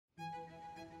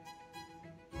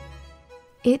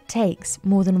It takes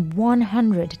more than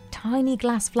 100 tiny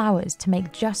glass flowers to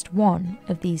make just one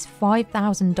of these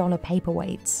 $5,000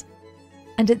 paperweights.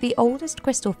 And at the oldest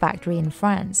crystal factory in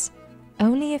France,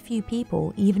 only a few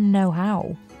people even know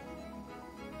how.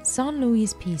 Saint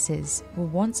Louis pieces were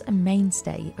once a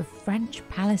mainstay of French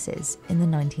palaces in the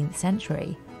 19th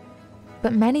century.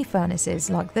 But many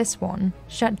furnaces like this one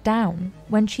shut down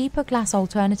when cheaper glass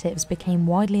alternatives became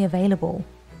widely available.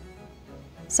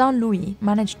 Saint Louis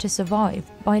managed to survive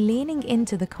by leaning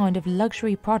into the kind of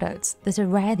luxury products that are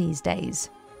rare these days: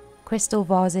 crystal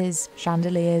vases,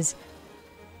 chandeliers,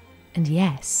 and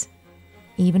yes,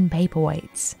 even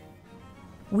paperweights.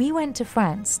 We went to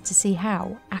France to see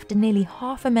how, after nearly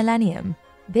half a millennium,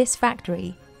 this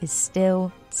factory is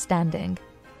still standing.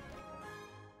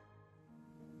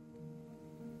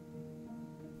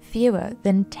 Fewer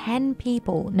than 10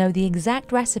 people know the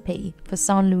exact recipe for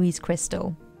Saint Louis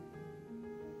crystal.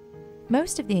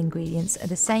 Most of the ingredients are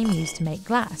the same used to make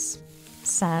glass: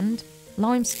 sand,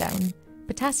 limestone,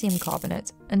 potassium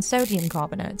carbonate, and sodium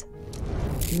carbonate.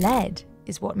 Lead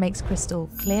is what makes crystal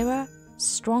clearer,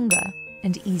 stronger,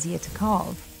 and easier to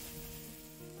carve.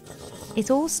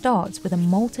 It all starts with a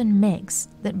molten mix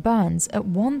that burns at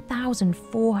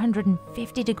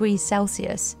 1,450 degrees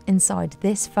Celsius inside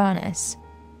this furnace.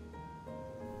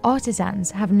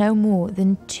 Artisans have no more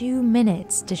than 2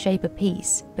 minutes to shape a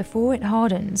piece before it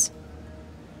hardens.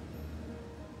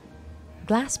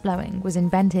 Glass blowing was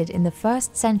invented in the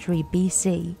 1st century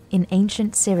BC in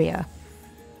ancient Syria.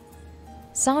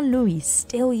 Saint Louis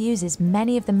still uses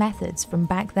many of the methods from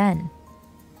back then,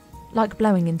 like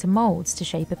blowing into molds to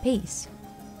shape a piece.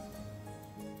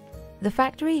 The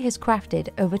factory has crafted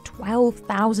over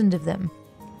 12,000 of them.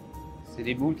 C'est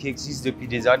des moules qui existent depuis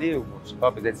des années, ou je sais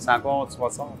pas, peut-être 50,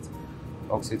 60.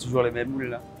 Donc c'est toujours les mêmes moules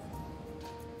là.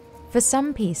 For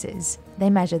some pieces, they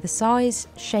measure the size,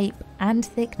 shape, and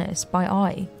thickness by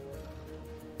eye.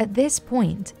 At this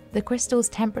point, the crystal's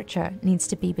temperature needs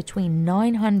to be between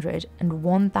 900 and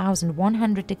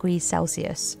 1,100 degrees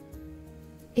Celsius.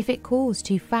 If it cools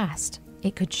too fast,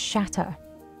 it could shatter.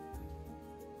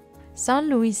 Saint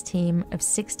Louis' team of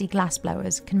 60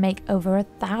 glassblowers can make over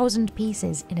 1,000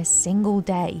 pieces in a single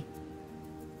day.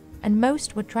 And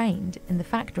most were trained in the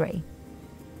factory.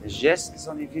 Les gestes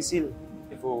sont difficiles.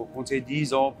 Il faut compter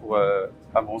 10 ans pour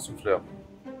un bon souffleur.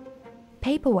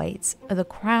 Paperweights are the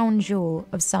crown jewel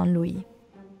of Saint Louis.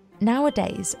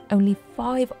 Nowadays, only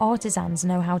 5 artisans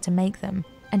know how to make them,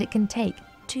 and it can take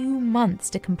 2 months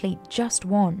to complete just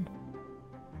one.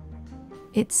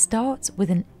 It starts with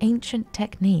an ancient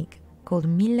technique called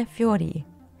 1000 fiori,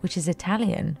 which is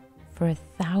Italian for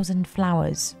 1,000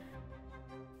 flowers.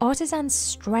 Artisans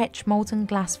stretch molten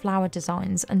glass flower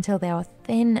designs until they are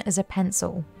thin as a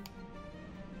pencil.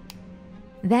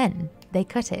 Then they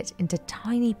cut it into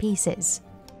tiny pieces.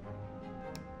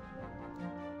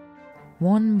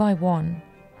 One by one,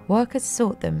 workers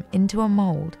sort them into a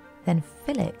mold, then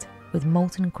fill it with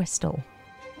molten crystal.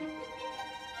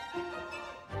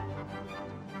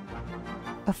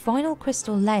 A final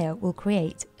crystal layer will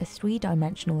create a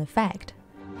 3-dimensional effect.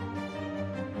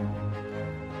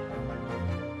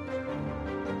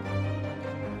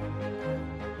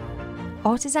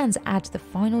 Artisans add the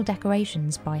final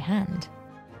decorations by hand.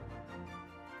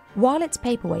 While its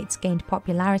paperweights gained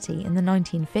popularity in the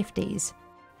 1950s,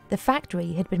 the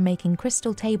factory had been making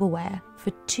crystal tableware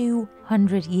for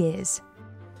 200 years.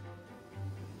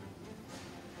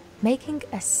 Making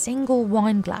a single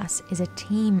wine glass is a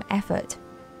team effort.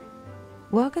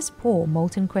 Workers pour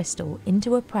molten crystal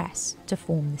into a press to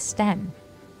form the stem.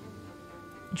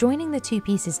 Joining the 2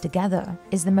 pieces together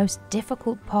is the most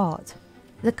difficult part.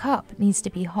 The cup needs to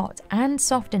be hot and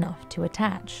soft enough to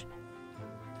attach.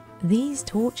 These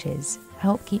torches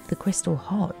help keep the crystal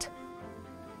hot.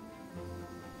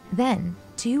 Then,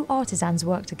 2 artisans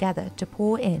work together to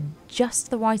pour in just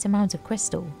the right amount of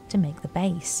crystal to make the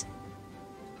base.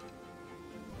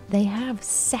 They have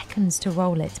seconds to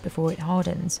roll it before it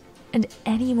hardens, and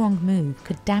any wrong move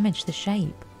could damage the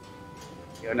shape.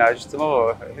 Et on a justement,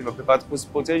 on ne peut pas trop se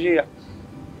protéger.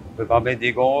 On ne peut pas mettre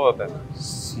des gants. Ben,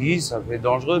 si, ça fait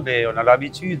dangereux, mais on a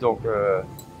l'habitude, donc.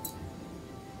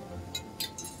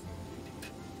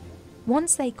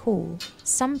 Once they cool,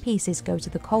 some pieces go to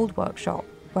the cold workshop,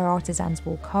 where artisans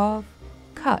will carve,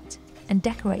 cut, and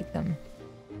decorate them.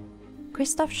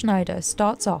 Christophe Schneider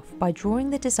starts off by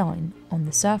drawing the design on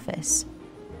the surface.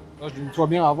 Là, je les nettoie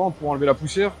bien avant pour enlever la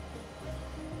poussière.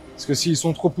 Parce que s'ils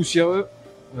sont trop poussiéreux,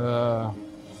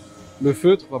 le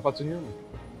feutre va pas tenir.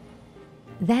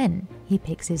 Then he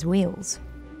picks his wheels.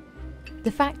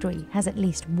 The factory has at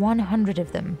least 100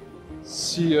 of them.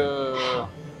 Si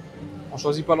On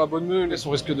choisit pas la bonne meule et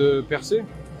on risque de percer.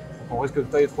 Donc on risque de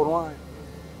tailler trop loin.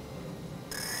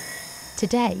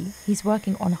 Today, he's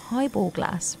working on highball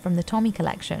glass from the Tommy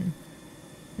collection.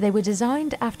 They were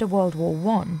designed after World War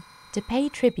I to pay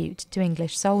tribute to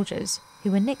English soldiers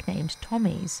who were nicknamed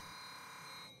Tommies.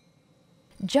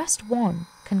 Just one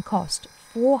can cost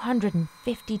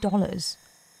 $450.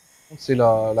 C'est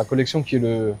la collection qui est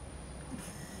le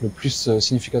plus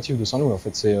significatif de Saint-Louis en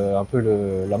fait. C'est un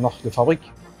peu la marque de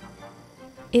fabrique.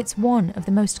 It's one of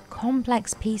the most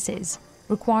complex pieces,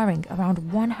 requiring around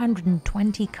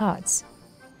 120 cuts.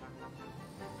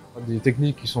 Des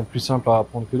techniques qui sont plus simples à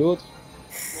apprendre que d'autres.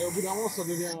 Mais au bout d'un moment,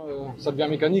 ça devient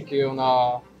mécanique et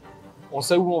on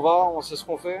sait où on va, on sait ce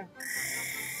qu'on fait.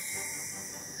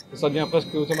 Et ça devient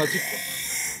presque automatique, quoi.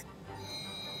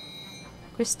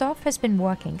 Christophe has been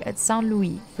working at Saint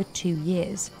Louis for 2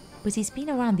 years, but he's been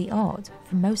around the art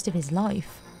for most of his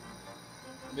life.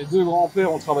 Mes deux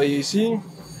grands-pères ont travaillé ici.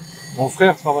 Mon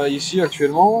frère travaille ici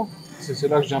actuellement. C'est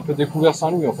là que j'ai un peu découvert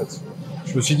Saint-Louis en fait.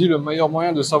 Je me suis dit le meilleur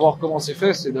moyen de savoir comment c'est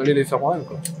fait, c'est d'aller les faire moi-même,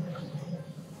 quoi.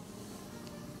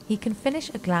 He can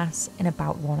finish a glass in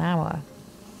about 1 hour.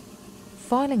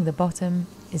 Filing the bottom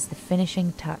is the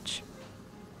finishing touch.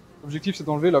 L'objectif c'est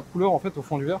d'enlever la couleur en fait au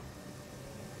fond du verre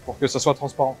pour que ça soit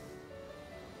transparent.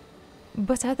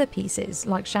 But other pieces,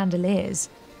 like chandeliers,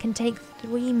 can take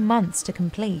 3 months to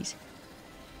complete.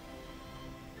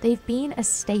 They've been a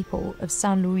staple of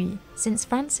Saint Louis since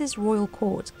France's royal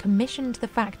court commissioned the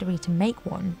factory to make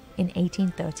one in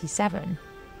 1837.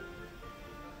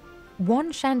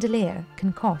 One chandelier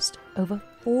can cost over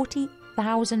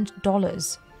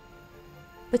 $40,000.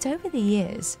 But over the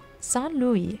years, Saint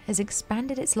Louis has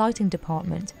expanded its lighting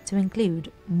department to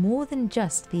include more than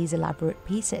just these elaborate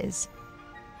pieces.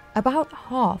 About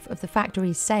half of the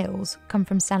factory's sales come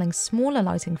from selling smaller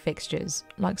lighting fixtures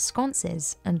like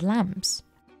sconces and lamps.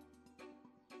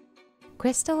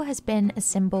 Crystal has been a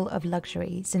symbol of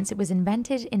luxury since it was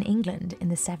invented in England in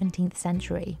the 17th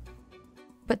century.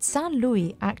 But Saint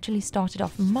Louis actually started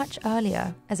off much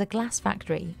earlier as a glass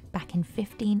factory back in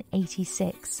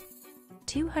 1586.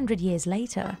 200 years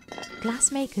later,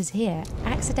 glassmakers here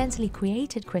accidentally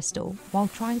created crystal while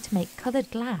trying to make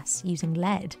coloured glass using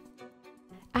lead.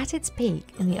 At its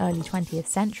peak in the early 20th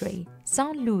century,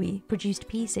 Saint Louis produced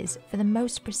pieces for the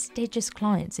most prestigious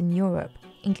clients in Europe,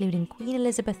 including Queen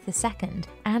Elizabeth II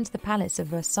and the Palace of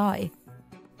Versailles.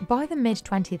 By the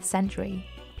mid-20th century,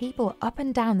 people up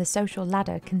and down the social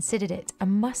ladder considered it a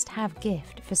must-have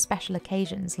gift for special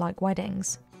occasions like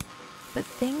weddings. But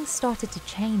things started to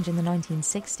change in the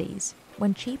 1960s,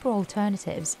 when cheaper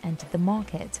alternatives entered the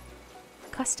market.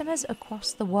 Customers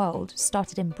across the world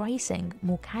started embracing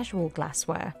more casual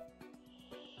glassware.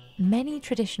 Many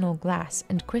traditional glass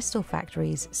and crystal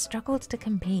factories struggled to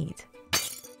compete.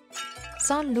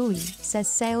 Saint Louis says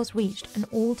sales reached an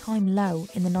all-time low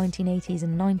in the 1980s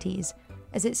and 90s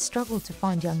as it struggled to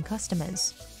find young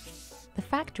customers. The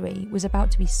factory was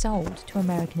about to be sold to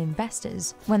American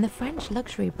investors when the French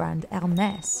luxury brand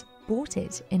Hermès bought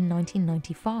it in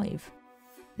 1995.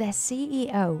 Their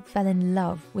CEO fell in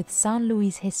love with Saint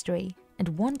Louis' history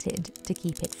and wanted to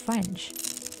keep it French.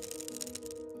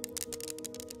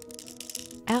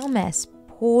 Hermès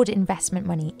poured investment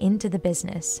money into the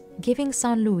business, giving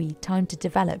Saint Louis time to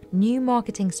develop new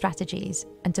marketing strategies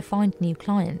and to find new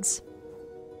clients.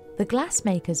 The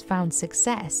glassmakers found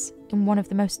success in one of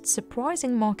the most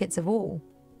surprising markets of all,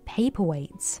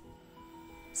 paperweights.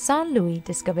 Saint Louis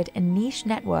discovered a niche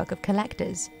network of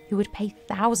collectors who would pay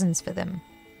thousands for them.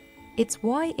 It's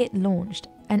why it launched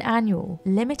an annual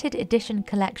limited edition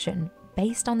collection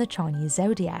based on the Chinese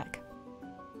zodiac.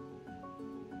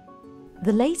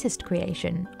 The latest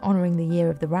creation, honouring the Year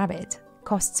of the Rabbit,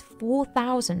 costs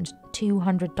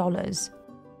 $4,200.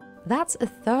 That's a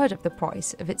third of the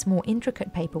price of its more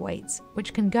intricate paperweights,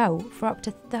 which can go for up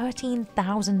to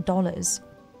 $13,000.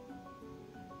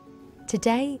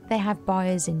 Today, they have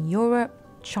buyers in Europe,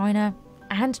 China,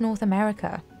 and North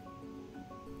America.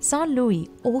 Saint Louis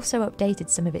also updated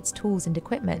some of its tools and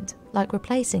equipment, like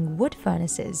replacing wood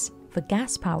furnaces for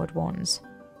gas-powered ones.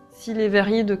 Si les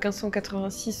verriers de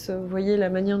 1586 voyaient la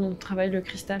manière dont travaille le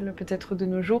cristal peut-être de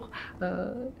nos jours,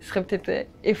 ils seraient peut-être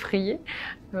effrayés,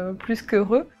 plus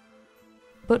qu'heureux.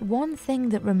 But one thing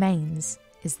that remains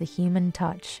is the human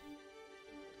touch.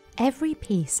 Every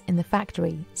piece in the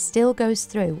factory still goes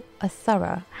through a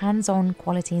thorough hands-on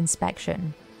quality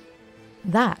inspection.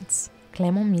 That's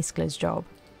Clément Miscler's job.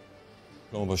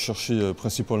 Là, on va chercher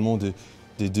principalement des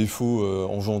défauts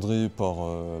engendrés par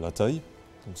la taille.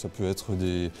 Donc ça peut être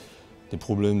des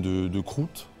problèmes de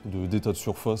croûte, d'état de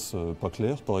surface pas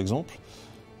clair par exemple.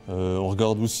 On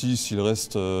regarde aussi s'il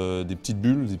reste des petites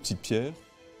bulles, des petites pierres.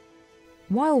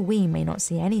 While we may not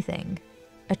see anything,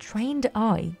 a trained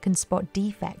eye can spot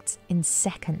defects in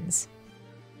seconds.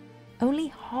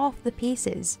 Only half the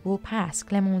pieces will pass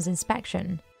Clément's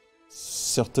inspection.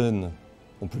 Certaines,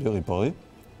 on peut les réparer,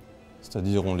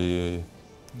 c'est-à-dire on les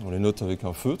note avec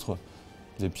un feutre.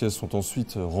 Les pièces sont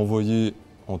ensuite renvoyées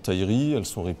en taillerie, elles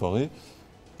sont réparées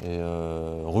et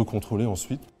recontrôlées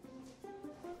ensuite.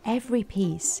 Every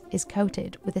piece is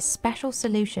coated with a special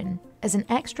solution as an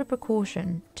extra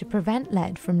precaution to prevent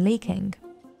lead from leaking.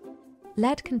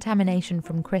 Lead contamination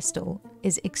from crystal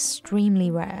is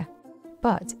extremely rare,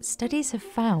 but studies have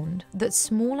found that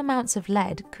small amounts of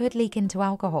lead could leak into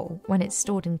alcohol when it's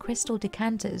stored in crystal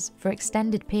decanters for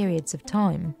extended periods of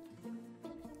time.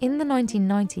 In the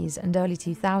 1990s and early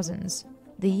 2000s,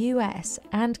 the US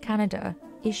and Canada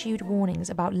issued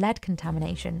warnings about lead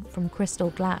contamination from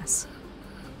crystal glass.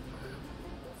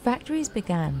 Factories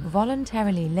began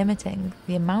voluntarily limiting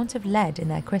the amount of lead in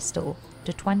their crystal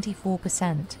to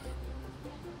 24%.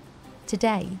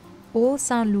 Today, all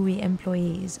Saint Louis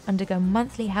employees undergo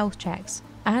monthly health checks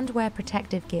and wear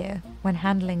protective gear when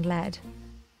handling lead.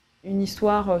 Une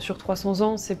histoire sur 300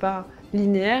 ans, c'est pas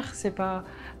linéaire, c'est pas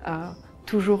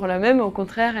toujours la même. Au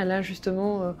contraire, elle a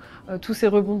justement tous ces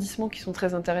rebondissements qui sont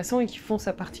très intéressants et qui font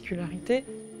sa particularité.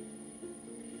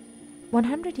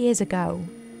 100 years ago,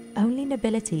 only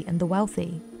nobility and the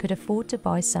wealthy could afford to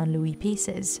buy Saint Louis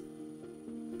pieces.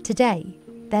 Today,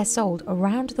 they're sold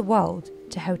around the world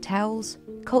to hotels,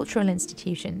 cultural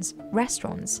institutions,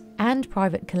 restaurants, and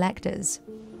private collectors.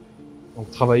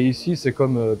 Donc travailler ici, c'est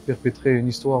comme perpétrer une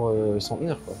histoire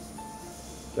centenaire, quoi,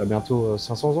 qui a bientôt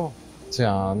 500 ans. C'est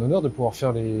un honneur de pouvoir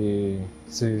faire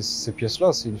ces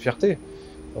pièces-là, c'est une fierté,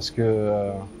 parce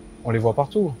que on les voit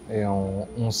partout et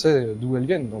on sait d'où elles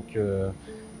viennent. Donc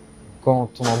quand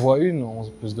on en voit une, on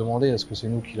peut se demander est-ce que c'est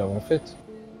nous qui l'avons faite.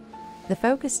 The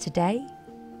focus today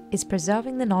is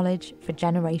preserving the knowledge for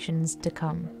generations to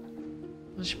come.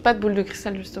 J'ai pas de boule de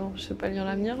cristal justement, je sais pas lire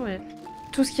l'avenir, mais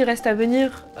tout ce qui reste à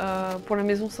venir pour la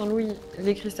maison Saint-Louis,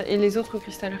 et les autres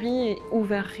cristalleries et ou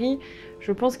verreries,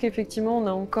 je pense qu'effectivement on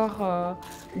a encore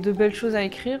de belles choses à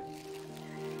écrire.